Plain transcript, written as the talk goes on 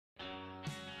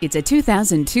It's a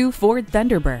 2002 Ford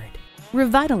Thunderbird.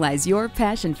 Revitalize your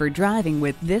passion for driving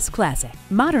with this classic,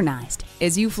 modernized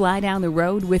as you fly down the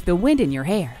road with the wind in your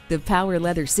hair. The power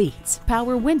leather seats,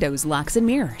 power windows, locks and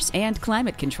mirrors, and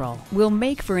climate control will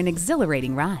make for an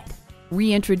exhilarating ride.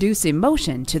 Reintroduce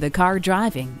emotion to the car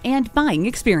driving and buying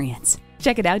experience.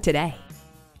 Check it out today.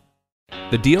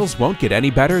 The deals won't get any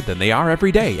better than they are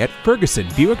every day at Ferguson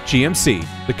Buick GMC.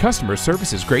 The customer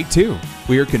service is great too.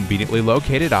 We are conveniently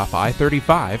located off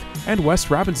I-35 and West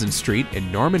Robinson Street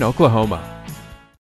in Norman, Oklahoma.